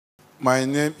My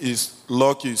name is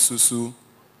Lucky Susu.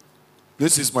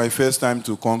 This is my first time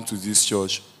to come to this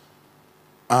church.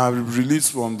 I'm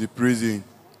released from the prison.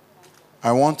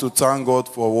 I want to thank God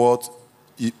for what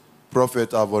the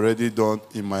prophet have already done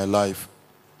in my life.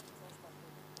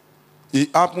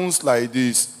 It happens like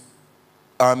this.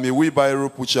 I'm a wheelbarrow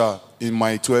pusher in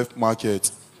my 12th market.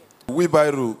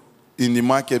 Wheelbarrow in the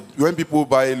market, when people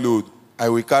buy a load, I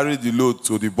will carry the load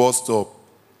to the bus stop.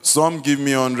 Some give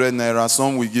me 100 Naira,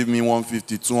 some will give me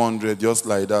 150, 200, just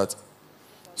like that.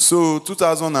 So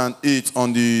 2008,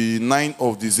 on the 9th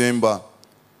of December,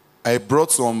 I brought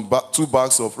 2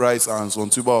 bags of rice and some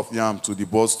tuber of yam to the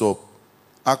bus stop.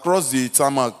 Across the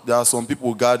tarmac, there are some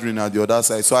people gathering at the other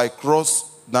side. So I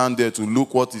crossed down there to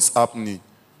look what is happening.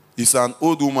 It's an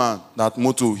old woman that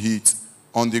motor hit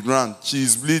on the ground. She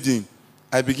is bleeding.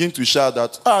 I begin to shout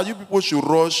that, you people should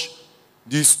rush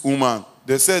this woman.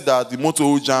 They said that the motor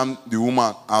who jammed the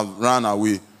woman have ran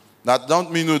away. That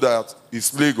don't mean know that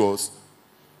it's Lagos.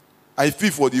 I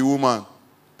feel for the woman.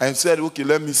 I said, okay,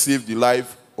 let me save the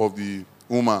life of the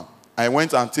woman. I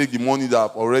went and take the money that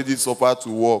I've already suffered to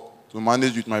work, to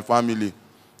manage with my family,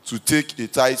 to take a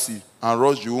taxi and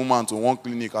rush the woman to one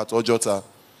clinic at Ojota.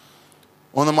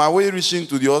 On my way reaching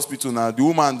to the hospital now, the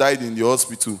woman died in the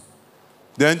hospital.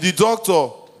 Then the doctor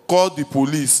called the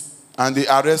police and they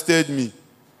arrested me.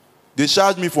 They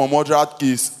charged me for murder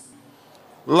case.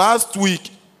 Last week,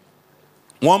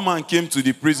 one man came to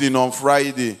the prison on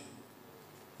Friday.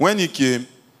 When he came,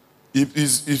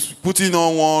 he's putting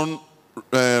on one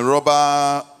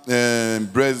rubber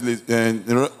bracelet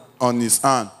on his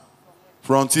hand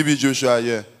from TB Joshua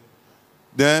here.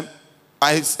 Then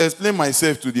I explained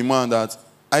myself to the man that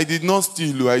I did not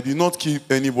steal, I did not kill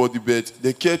anybody, but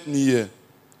they kept me here.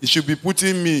 He should be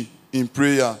putting me in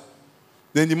prayer.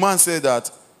 Then the man said that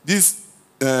this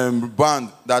band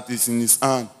that is in his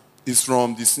hand is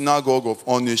from the synagogue of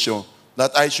all nations,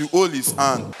 that I should hold his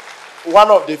hand. One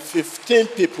of the 15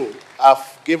 people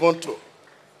I've given to,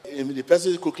 the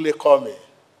person quickly called me.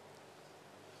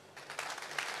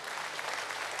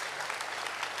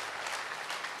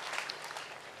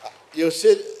 You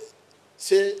say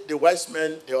the wise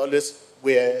men, they always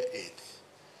wear it,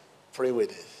 pray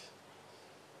with it.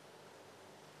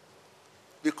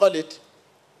 We call it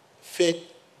faith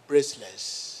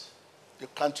bracelets. You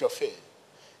count your faith.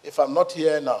 If I'm not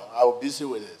here now, I will be busy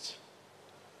with it.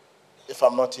 If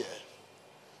I'm not here.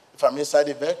 If I'm inside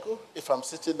the vehicle, if I'm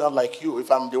sitting down like you, if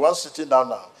I'm the one sitting down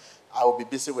now, I will be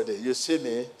busy with it. You see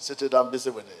me sitting down busy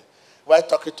with it. While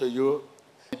talking to you,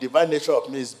 the divine nature of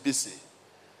me is busy.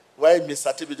 Why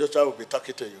Mr. T.B. Joshua will be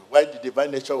talking to you? Why the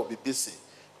divine nature will be busy?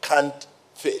 Can't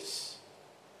faith.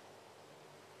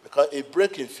 Because a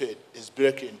break in faith is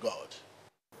breaking God.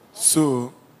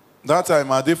 So, that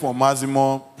time I did for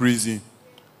maximum prison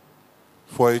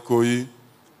for Ikoyi.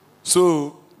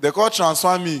 So, they could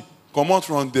transfer me, come out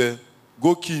from there,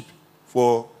 go keep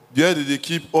for, there they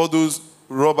keep all those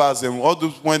robbers and all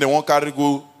those when they won't carry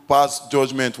go pass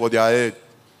judgment for their head.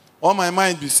 On my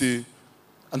mind be say,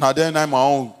 and then I my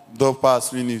own dog pass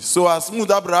finish. So as smooth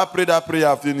that I pray that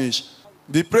prayer finish.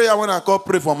 The prayer when I call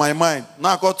pray for my mind,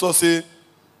 now I call to say,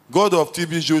 God of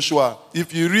TB Joshua,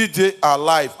 if you read they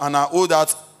alive and I hold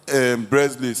that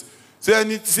bracelet, say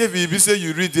if you say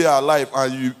you read they alive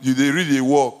and you read a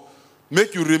work,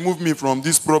 make you remove me from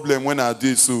this problem when I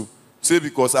did so. Say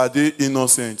because I did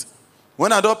innocent.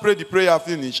 When I don't pray the prayer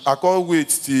finish, I call wait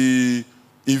till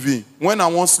evening. When I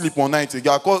won't sleep on night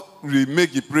again, I call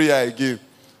remake the prayer again.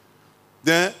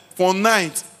 Then for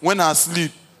night, when I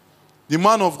sleep, the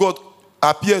man of God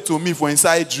appeared to me for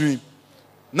inside dream.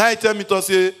 Now he tell me to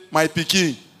say, my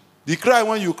pikin, the cry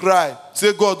when you cry,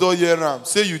 say God don't hear am,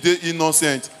 say you dey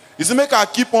innocent. He say make I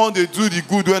keep on they do the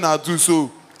good when I do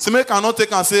so. Say make I not take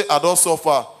and say I don't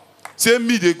suffer. Say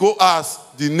me they go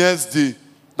ask the next day.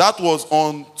 That was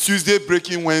on Tuesday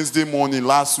breaking Wednesday morning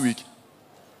last week.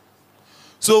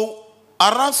 So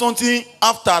around something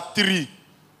after 3,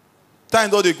 time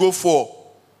though they go 4.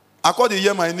 I call the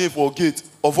hear my name for gate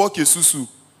of Susu.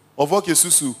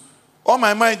 All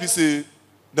my mind is say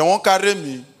they won't carry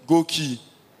me, go key.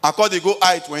 I call they go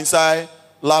hide to inside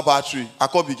laboratory. I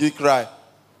call begin cry.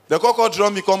 The cocoa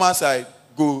drum me come outside,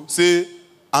 go say,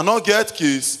 I not get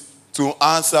case to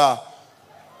answer.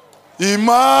 Emmanuel!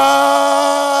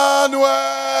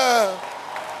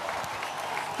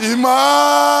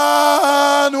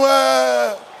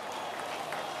 Emmanuel!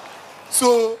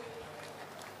 So,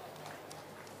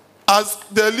 as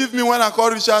they leave me when I call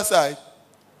reach outside,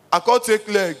 I call take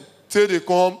leg till they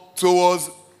come towards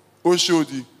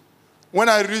Oshodi. When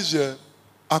I reach there,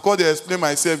 I call they explain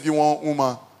myself, give one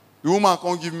woman. The woman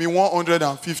can give me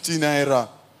 150 Naira.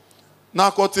 Now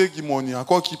I can't take the money, I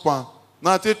can't keep on.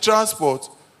 Now I take transport,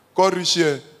 can't reach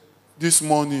here this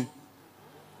morning.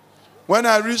 When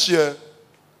I reach here,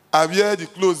 I wear the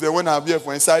clothes there when I wear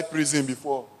for inside prison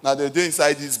before. Now they're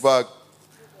inside this bag.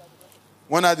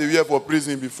 When I wear for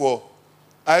prison before.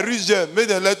 I reach there, make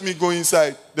them let me go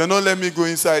inside. They don't let me go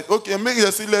inside. Okay, make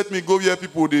them still let me go where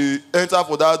people they enter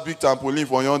for that big trampoline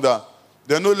for yonder.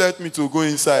 They don't let me to go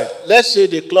inside. Let's see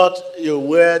the cloth you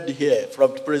wear here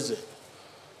from prison.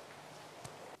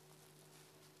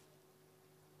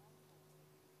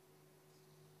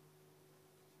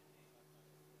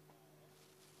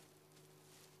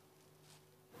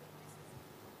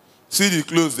 See the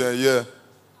clothes there, yeah.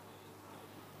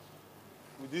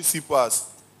 With these slippers,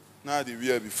 now they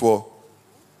wear before.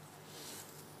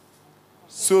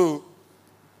 So,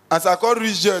 as I can't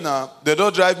reach there now, they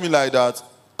don't drive me like that.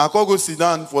 I can't go sit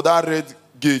down for that red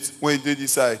gate when they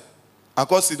decide. I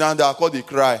can't sit down there, I can't they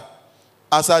cry.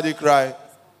 As I they cry,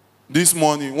 this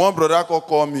morning, one brother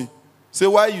call me. Say,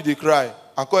 why you they cry?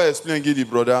 I can't explain to the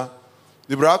brother.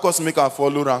 The brother calls make a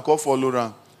follow around, call follow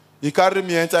around. He carry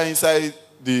me enter inside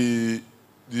the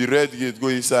red gate, go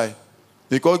inside.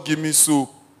 He can't give me soup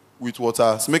with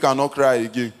water. So make I not cry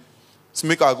again. So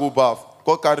make I go bath.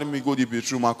 Can't carry me go to the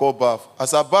bedroom, I call bath.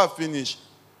 As I bath finish,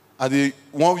 and they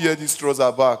won't wear these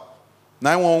trousers back.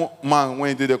 Now one man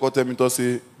when they call tell me to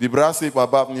say, the brother say for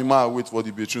bath, me man wait for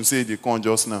the bedroom, say they come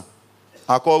just now.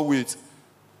 I call wait.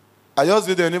 I just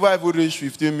did there, never even reach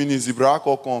 15 minutes, the brother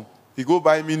call come. He go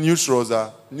buy me new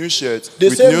trouser, new shirt. The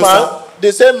same man?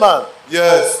 The same man?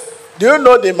 Yes. Do you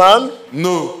know the man?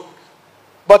 No.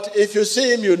 But if you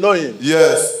see him, you know him.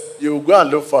 Yes. You will go and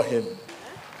look for him.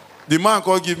 The man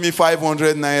could give me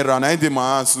 500 Naira, and I did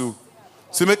my answer.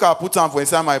 So make I put them for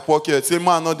inside my pocket. Say,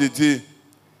 man, not the day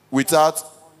without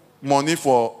money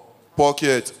for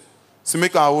pocket. So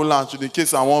make I hold on to in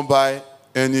case I won't buy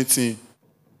anything.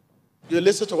 You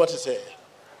listen to what he said.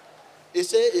 He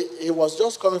said he was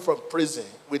just coming from prison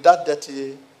with that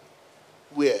dirty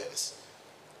wares.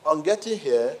 On getting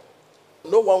here,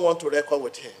 no one wanted to record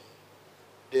with him.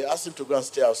 They asked him to go and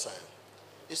stay outside.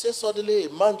 He said suddenly a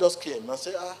man just came and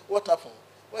said, what happened?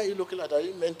 Why are you looking like that? Are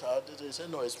you mental? He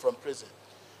said, no, it's from prison.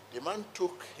 The man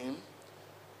took him,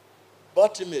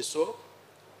 bought him a soap,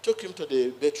 took him to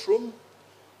the bedroom,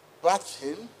 bathed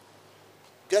him,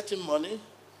 get him money,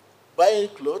 buy him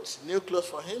clothes, new clothes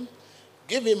for him,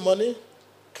 give him money,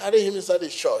 carry him inside the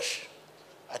church.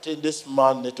 I think this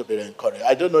man needs to be encouraged.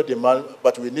 I don't know the man,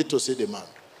 but we need to see the man.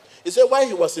 He said while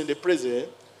he was in the prison,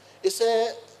 he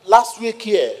said last week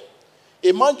here,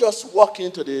 a man just walked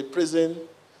into the prison.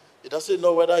 He doesn't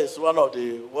know whether it's one of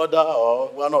the warder or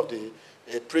one of the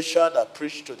preacher that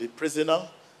preached to the prisoner.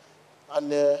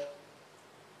 And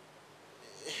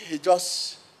he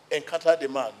just encountered the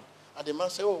man. And the man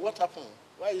said, oh, what happened?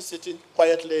 Why are you sitting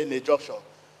quietly in a junction?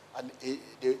 And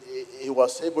he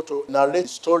was able to narrate the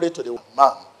story to the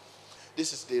man.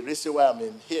 This is the reason why I'm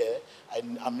in here.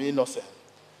 I'm innocent.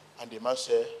 And the man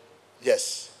said,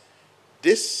 yes,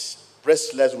 this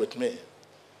bracelet with me,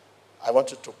 I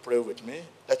want you to pray with me.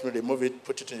 Let me remove it,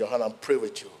 put it in your hand, and pray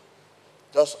with you.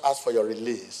 Just ask for your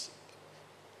release.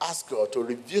 Ask God to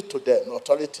reveal to them,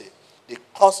 authority, the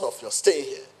cause of your stay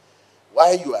here,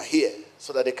 why you are here,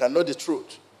 so that they can know the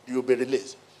truth. You will be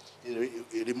released. You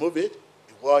remove it,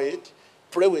 you wore it,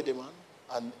 pray with the man,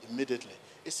 and immediately.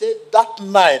 He said that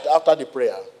night after the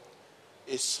prayer,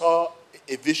 he saw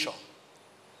a vision.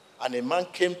 And a man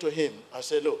came to him and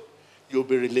said, look, you'll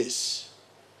be released.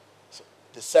 So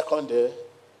the second day,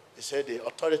 he said the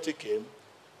authority came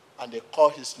and they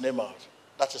called his name out.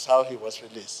 That is how he was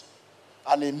released.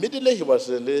 And immediately he was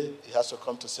released, he has to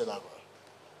come to synagogue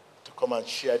to come and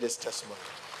share this testimony.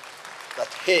 That,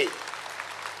 hey,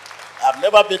 I've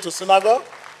never been to synagogue.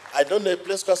 I don't know a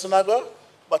place called synagogue.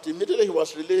 But immediately he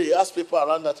was released. He asked people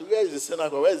around that, where is the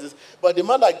synagogue? Where is this? But the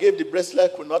man that gave the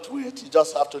bracelet could not wait. He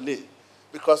just have to leave.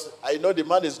 Because I know the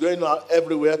man is going out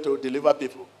everywhere to deliver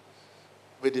people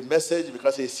with the message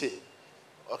because he see.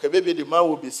 Okay, maybe the man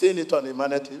will be seeing it on the man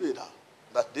TV now,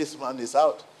 that this man is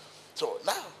out. So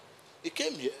now, he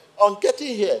came here. On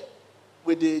getting here,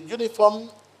 with the uniform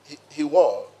he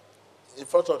wore, in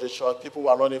front of the church, people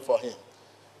were running for him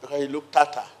because he looked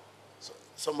tatter. So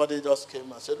somebody just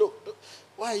came and said, look,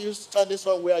 why are you standing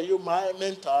somewhere? Are you my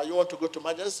mentor? You want to go to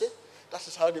emergency? That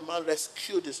is how the man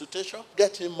rescued the situation,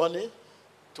 get him money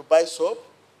to buy soap,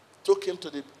 took him to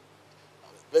the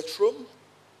bedroom,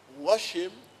 wash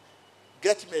him,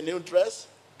 get him a new dress,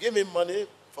 give him money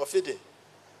for feeding.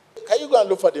 Can you go and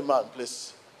look for the man,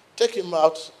 please? Take him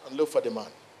out and look for the man.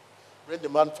 Bring the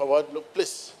man forward, look,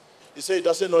 please. He said he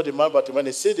doesn't know the man, but when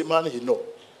he sees the man, he knows.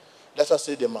 Let us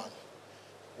see the man.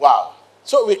 Wow.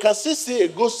 So we can still see a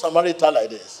good Samaritan like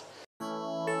this.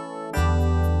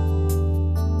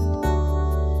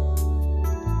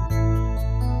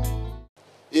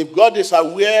 If God is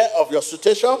aware of your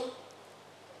situation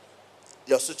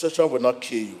will not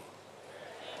kill you,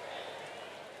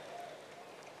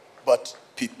 but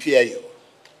prepare you.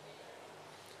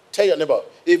 Tell your neighbor,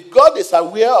 if God is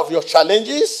aware of your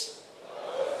challenges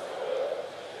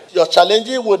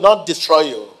will not destroy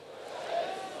you,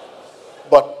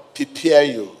 but prepare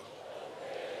you.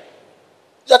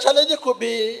 Your challenges could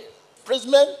be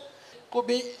imprisonment, could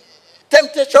be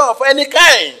temptation of any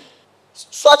kind.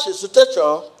 Such a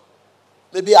situation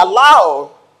may be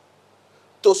allowed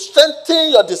to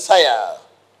strengthen your desire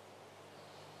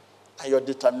and your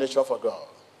determination for God.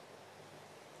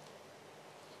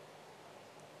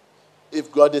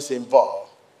 If God is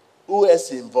involved, who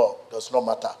else is involved does not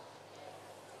matter.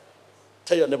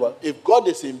 Tell your neighbor, if God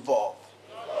is involved,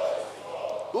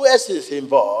 who else is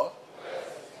involved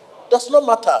does not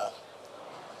matter.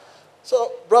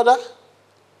 So, brother,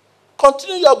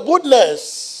 continue your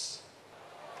goodness.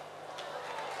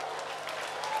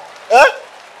 Huh?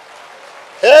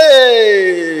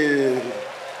 Hey!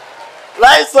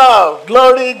 Rise up.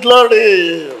 Glory,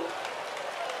 glory.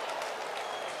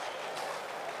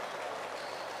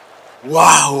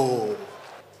 Wow.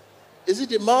 Is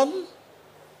it a man?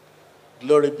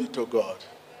 Glory be to God.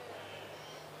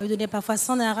 Il lui donnait parfois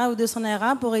 100 Naira ou 200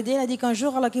 Naira pour aider. Il a dit qu'un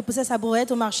jour, alors qu'il poussait sa brouette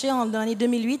au marché dans l'année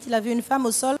 2008, il a vu une femme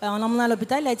au sol en l'emmenant à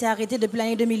l'hôpital. Il a été arrêté depuis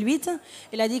l'année 2008.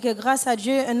 Il a dit que grâce à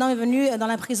Dieu, un homme est venu dans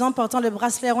la prison portant le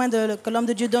bracelet roi que l'homme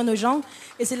de Dieu donne aux gens.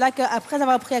 Et c'est là qu'après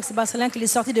avoir pris avec ce bracelet qu'il est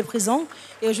sorti de prison.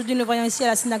 Et aujourd'hui, nous le voyons ici à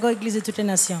la synagogue Église de toutes les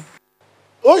nations.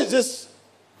 Who is this?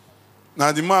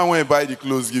 Now the man when buy the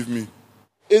clothes give me.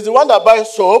 Is the one that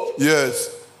buys soap, Yes.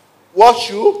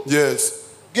 wash you, Yes.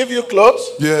 give you clothes,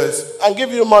 Yes. and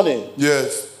give you money.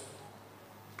 Yes.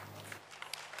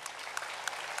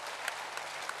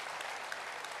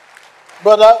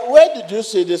 Brother, where did you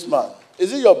see this man?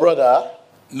 Is it your brother?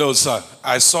 No, sir.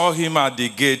 I saw him at the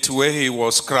gate where he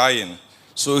was crying.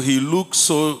 So he looked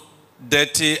so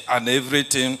dirty and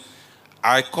everything.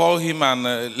 I called him and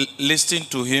listened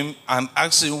to him and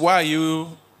asked him, why are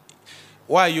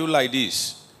you like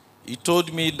this? He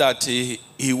told me that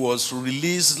he was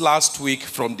released last week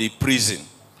from the prison.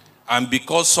 And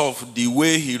because of the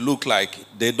way he looked like,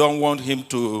 they don't want him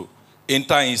to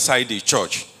enter inside the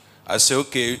church. I said,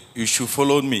 okay, you should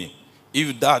follow me,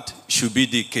 if that should be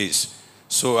the case.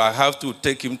 So I have to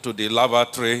take him to the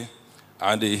lavatory,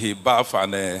 and he bath,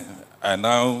 and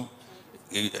now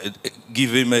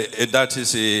give him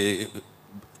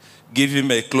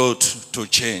a cloth to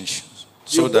change,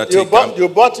 so you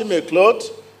bought him a cloth.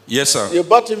 Yes, sir. You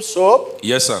bought him soap.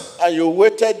 Yes, sir. And you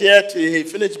waited there till he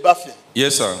finished bathing.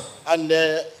 Yes, sir. And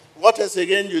what else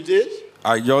again you did?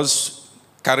 I just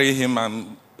carry him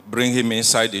and bring him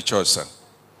inside the church, sir.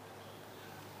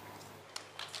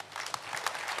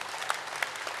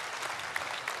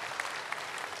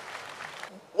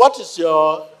 What is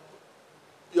your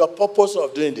purpose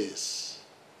of doing this?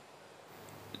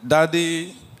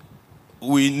 Daddy,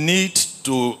 we need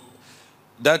to,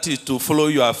 that is to follow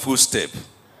your footstep.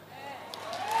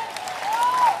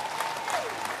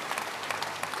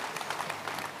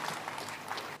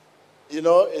 You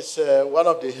know, it's one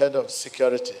of the head of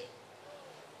security.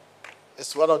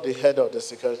 It's one of the head of the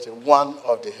security, one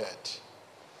of the head.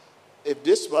 If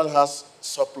this man has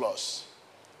surplus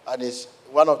and is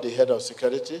one of the head of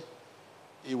security,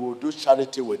 he will do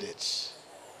charity with it.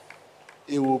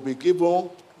 He will be given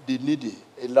the needy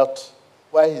a lot.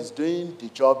 While he's doing the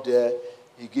job there,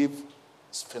 he gives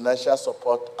financial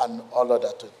support and all of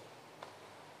that.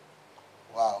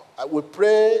 Wow. I will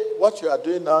pray what you are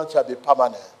doing now shall be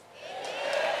permanent.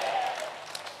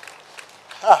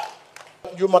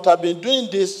 You must have been doing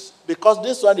this because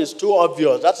this one is too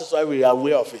obvious. That is why we are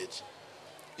aware of it.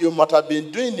 You must have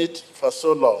been doing it for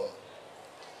so long.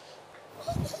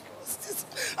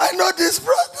 I know this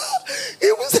brother.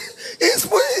 He's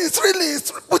really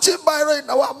putting Byron in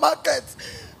our market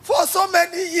for so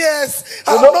many years.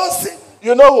 I've not seen.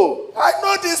 You know who? I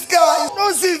know this guy.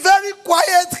 He's a very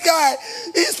quiet guy.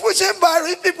 He's pushing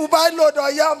Byron. People buy load or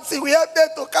yams. We help them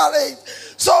to carry it.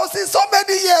 So since so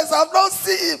many years, I've not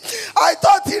seen him. I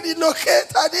thought he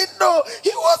relocated. I didn't know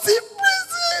he was in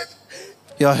prison.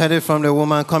 You heard it from the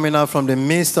woman coming out from the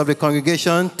midst of the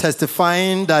congregation,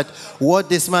 testifying that what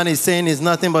this man is saying is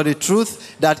nothing but the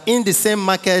truth. That in the same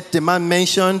market, the man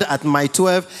mentioned at my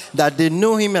 12 that they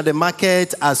knew him at the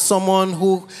market as someone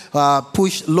who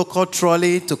pushed local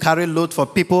trolley to carry load for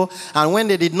people. And when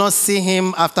they did not see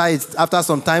him after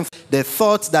some time, they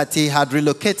thought that he had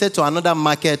relocated to another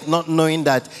market, not knowing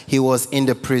that he was in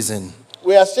the prison.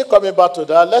 We are still coming back to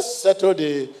that. Let's settle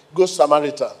the Good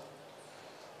Samaritan.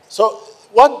 So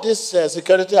what this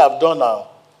security have done now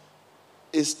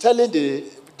is telling the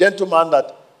gentleman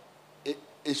that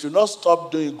he should not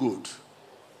stop doing good.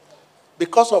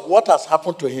 Because of what has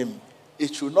happened to him, he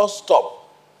should not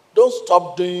stop. Don't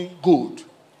stop doing good.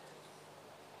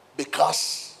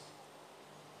 Because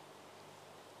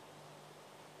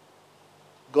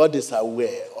God is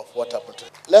aware of what happened to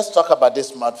him. Let's talk about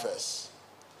this man first.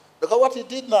 Because what he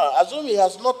did now, assume he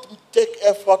has not taken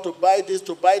effort to buy this,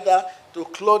 to buy that, to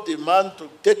clothe the man, to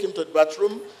take him to the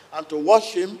bathroom, and to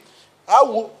wash him.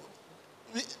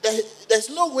 There's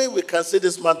no way we can see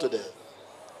this man today.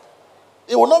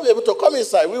 He will not be able to come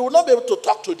inside. We will not be able to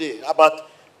talk today about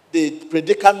the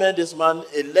predicament this man,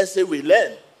 a lesson we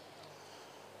learn.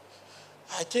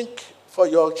 I think for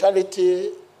your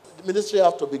charity, the ministry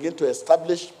have to begin to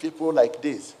establish people like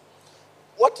this.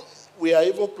 What we are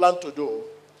even planning to do,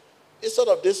 instead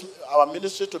of this, our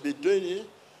ministry to be doing it,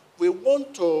 we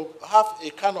want to have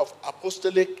a kind of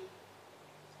apostolic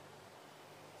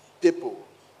people.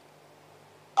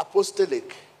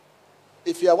 Apostolic.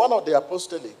 If you are one of the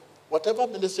apostolic, whatever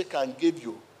ministry can give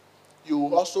you, you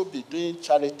will also be doing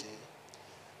charity.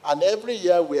 And every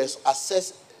year we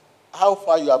assess how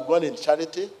far you have gone in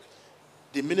charity.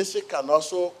 The ministry can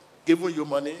also give you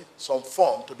money, some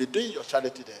fund to be doing your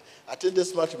charity there. I think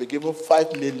this month will be given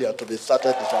 5 million to be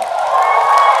started the charity.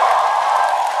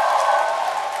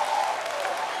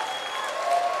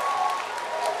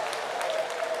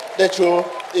 That you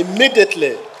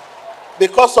immediately,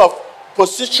 because of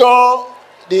position,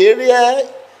 the area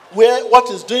where what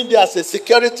is doing there as a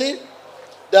security,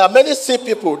 there are many sick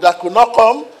people that could not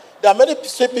come. There are many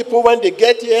sick people when they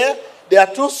get here, they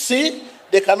are too sick,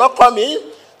 they cannot come in.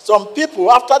 Some people,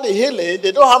 after the healing,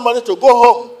 they don't have money to go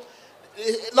home.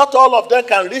 Not all of them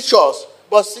can reach us,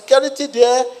 but security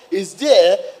there is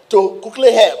there to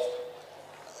quickly help.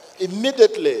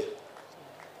 Immediately,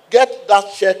 get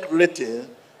that check written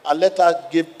and let her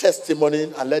give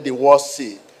testimony and let the world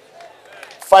see.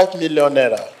 5 million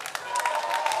naira.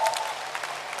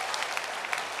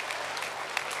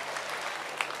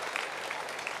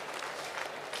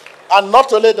 And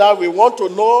not only that, we want to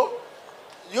know,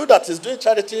 you that is doing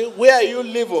charity, where are you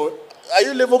living? Are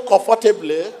you living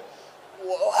comfortably?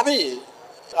 I mean,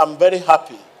 I'm very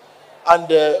happy. And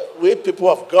we people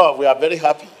of God, we are very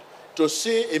happy to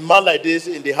see a man like this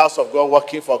in the house of God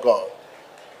working for God.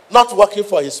 Not working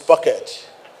for his pocket.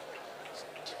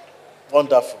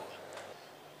 Wonderful.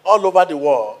 All over the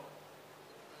world,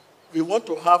 we want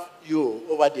to have you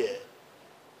over there.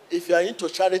 If you are into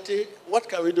charity, what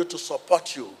can we do to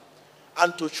support you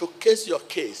and to showcase your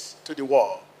case to the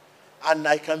world? And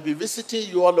I can be visiting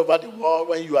you all over the world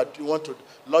when you want to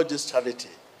launch this charity.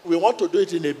 We want to do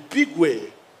it in a big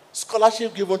way.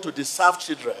 Scholarship given to deserved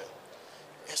children.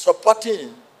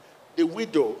 Supporting the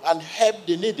widow and help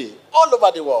the needy all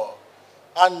over the world.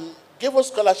 And give a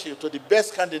scholarship to the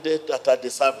best candidates that are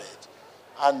deserving.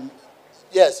 And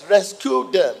yes, rescue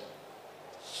them.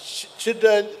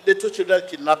 Children, little children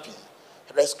kidnapping.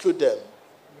 Rescue them.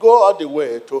 Go all the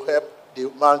way to help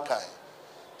the mankind.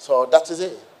 So that is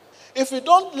it. If you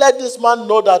don't let this man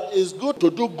know that it's good to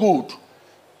do good,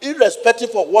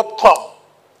 irrespective of what comes,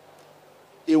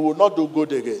 he will not do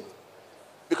good again.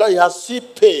 Because he has seen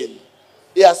pain.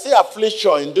 He has seen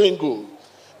affliction in doing good.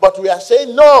 But we are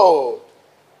saying, no.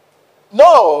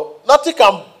 No, nothing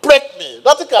can break me.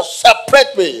 Nothing can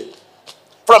separate me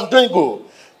from doing good.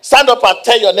 Stand up and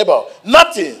tell your neighbor,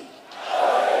 nothing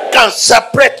can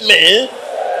separate me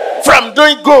from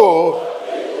doing good.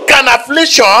 Can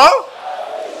affliction,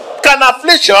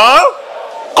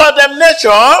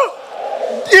 condemnation,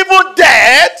 even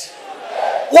death,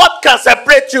 what can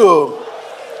separate you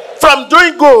from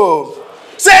doing good?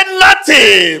 Say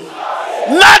nothing,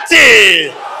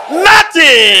 nothing,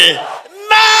 nothing,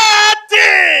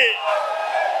 nothing.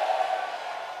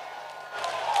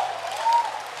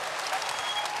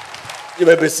 You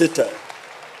may be seated.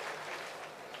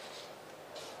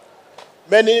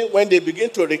 Many, when they begin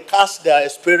to recast their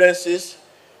experiences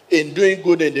in doing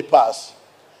good in the past,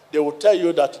 they will tell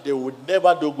you that they would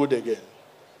never do good again.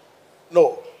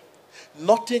 No.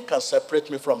 Nothing can separate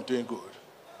me from doing good.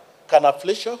 Can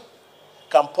affliction?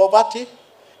 Can poverty?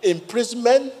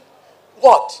 Imprisonment?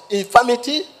 what?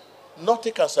 Infirmity?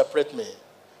 Nothing can separate me.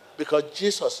 Because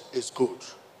Jesus is good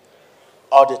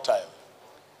all the time.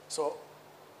 So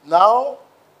now,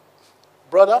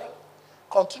 brother,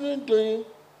 continue doing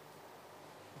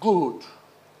good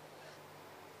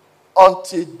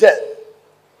until then.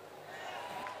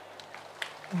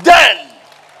 Then,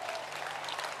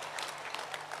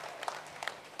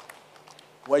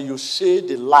 when you see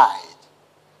the light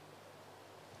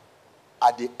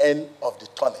at the end of the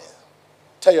tunnel,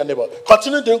 tell your neighbor,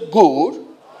 continue doing good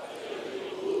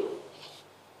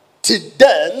till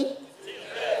then.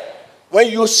 When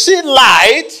you see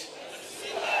light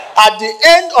at the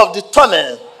end of the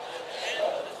tunnel,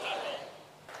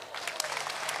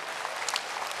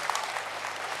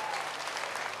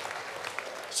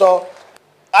 so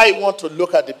I want to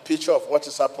look at the picture of what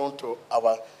is happening to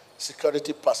our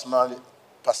security personnel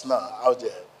out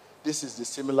there. This is the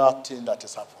similar thing that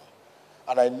is happening.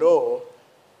 And I know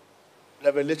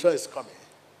revelation is coming.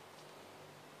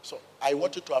 So I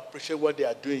want you to appreciate what they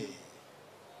are doing.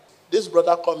 This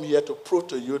brother come here to prove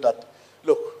to you that,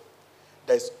 look,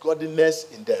 there is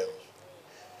godliness in them.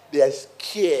 There is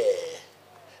care.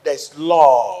 There is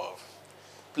love.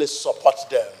 Please support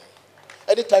them.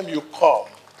 Anytime you come,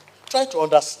 try to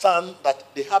understand that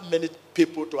they have many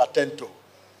people to attend to.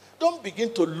 Don't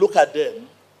begin to look at them.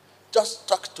 Just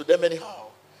talk to them anyhow.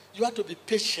 You have to be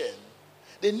patient.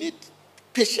 They need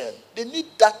patience. They need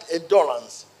that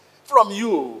endurance from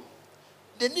you.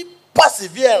 They need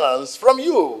perseverance from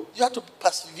you. You have to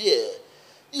persevere.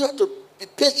 You have to be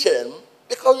patient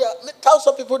because you have thousands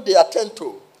of people they attend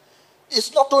to.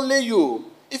 It's not only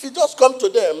you. If you just come to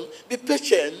them, be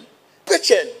patient,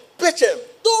 patient, patient.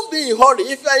 Don't be in a hurry.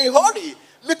 If you are in a hurry,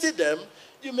 meeting them,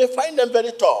 you may find them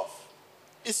very tough.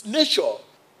 It's nature.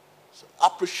 So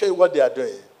appreciate what they are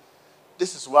doing.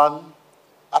 This is one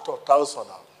out of 1,000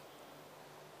 now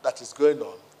that is going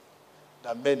on.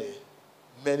 That many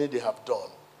they have done.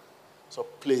 So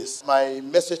please, my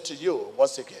message to you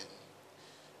once again,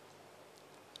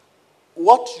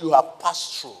 what you have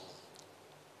passed through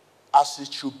as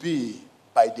it should be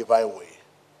by divine way.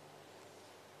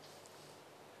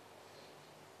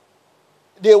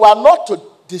 They were not to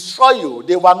destroy you.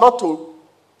 They were not to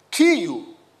kill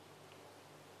you,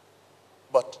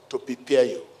 but to prepare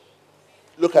you.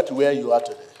 Look at where you are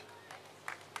today.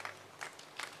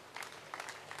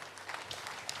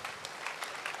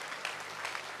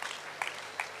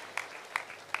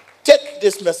 Take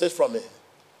this message from me.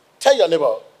 Tell your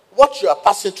neighbor what you are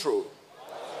passing through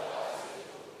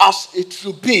as it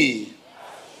should be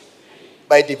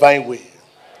by divine way.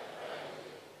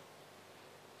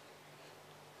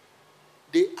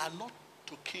 They are not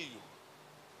to kill you.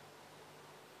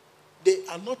 They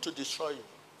are not to destroy you,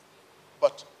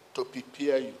 but to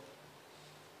prepare you.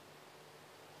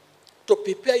 To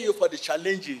prepare you for the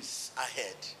challenges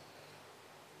ahead.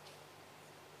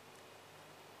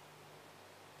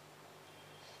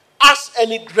 Ask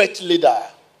any great leader,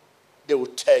 they will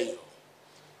tell you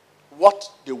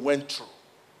what they went through.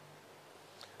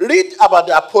 Read about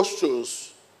the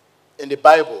apostles in the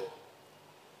Bible.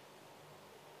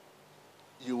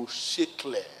 You will see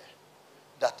clear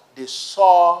that they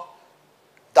saw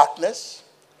darkness.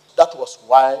 That was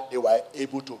why they were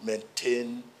able to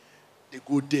maintain the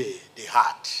good day they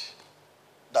had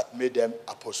that made them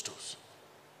apostles.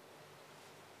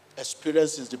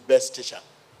 Experience is the best teacher.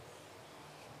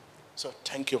 So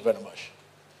thank you very much.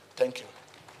 Thank you.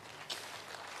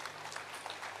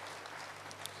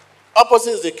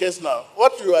 Opposite is the case now.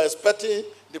 What you are expecting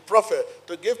the prophet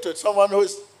to give to someone who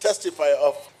is testifying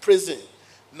of prison,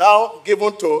 now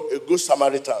given to a good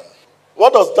Samaritan.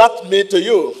 What does that mean to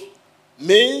you?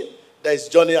 Me, there is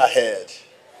journey ahead.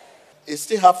 He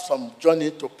still have some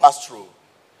journey to pass through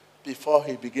before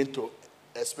he begin to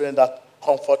experience that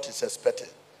comfort he's expecting.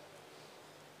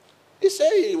 He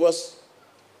said he was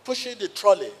pushing the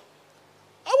trolley.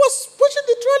 I was pushing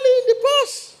the trolley in the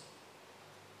past.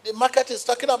 The market is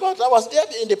talking about, I was there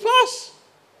in the past.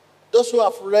 Those who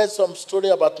have read some story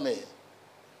about me.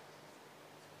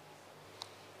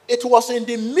 It was in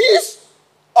the midst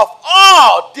of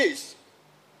all this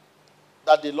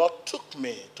that the Lord took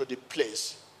me to the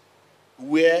place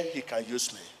where he can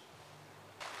use me.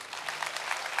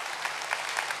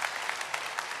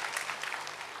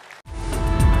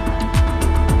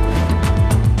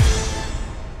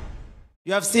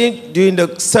 You have seen during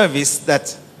the service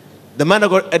that the man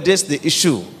of God addressed the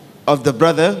issue of the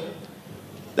brother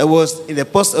that was in the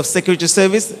post of security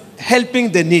service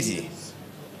helping the needy.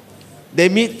 They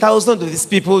meet thousands of these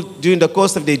people during the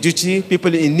course of their duty.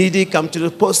 People in needy come to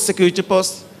the security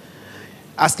post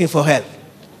asking for help.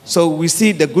 So we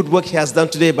see the good work he has done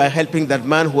today by helping that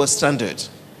man who was stranded.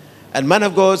 And man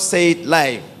of God said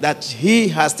live that he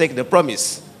has taken the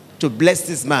promise to bless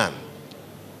this man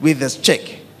with a check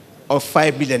of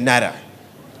 5 million naira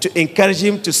to encourage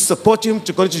him, to support him,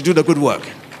 to continue to do the good work.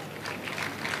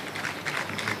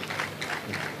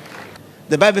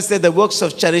 The Bible said the works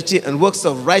of charity and works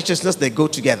of righteousness, they go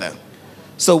together.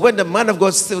 So when the man of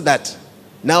God saw that,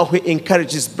 now he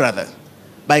encourages his brother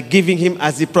by giving him,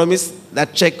 as he promised,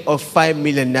 that check of 5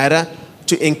 million naira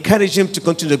to encourage him to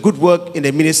continue the good work in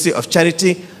the ministry of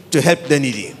charity to help the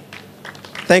needy.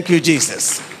 Thank you,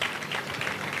 Jesus.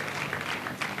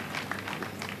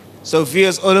 So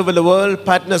viewers all over the world,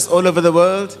 partners all over the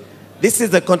world, this is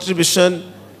the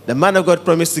contribution. The man of God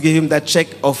promised to give him that check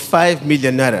of 5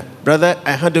 million naira. Brother,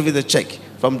 I hand over the check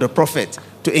from the prophet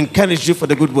to encourage you for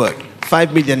the good work.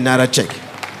 5 million naira check.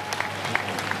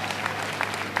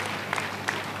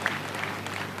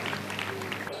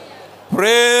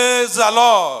 Praise the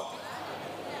Lord.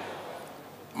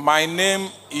 My name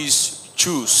is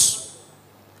Chus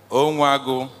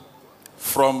Onwago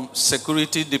from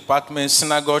Security Department,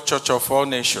 Synagogue Church of All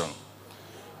Nations.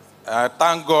 I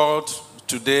thank God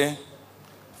today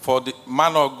for the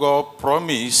man of God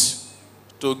promise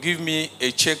to give me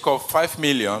a check of 5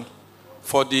 million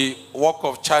for the work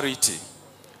of charity.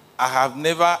 I have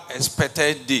never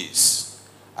expected this.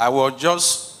 I was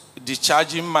just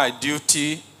discharging my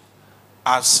duty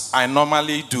as I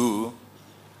normally do.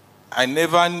 I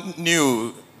never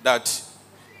knew that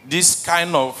this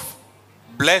kind of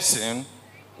blessing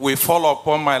will fall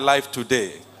upon my life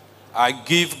today. I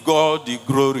give God the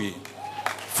glory.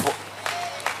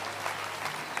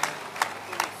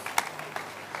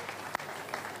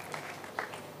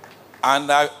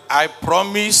 And I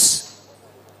promise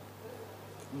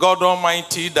God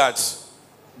Almighty that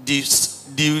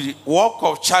the work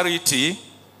of charity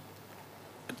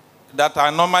that I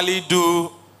normally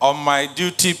do on my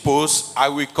duty post, I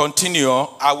will continue.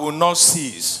 I will not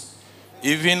cease.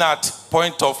 Even at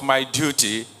point of my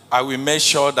duty, I will make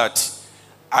sure that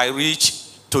I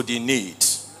reach to the need.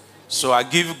 So I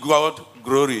give God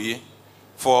glory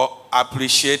for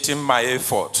appreciating my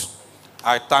effort.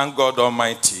 I thank God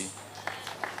Almighty.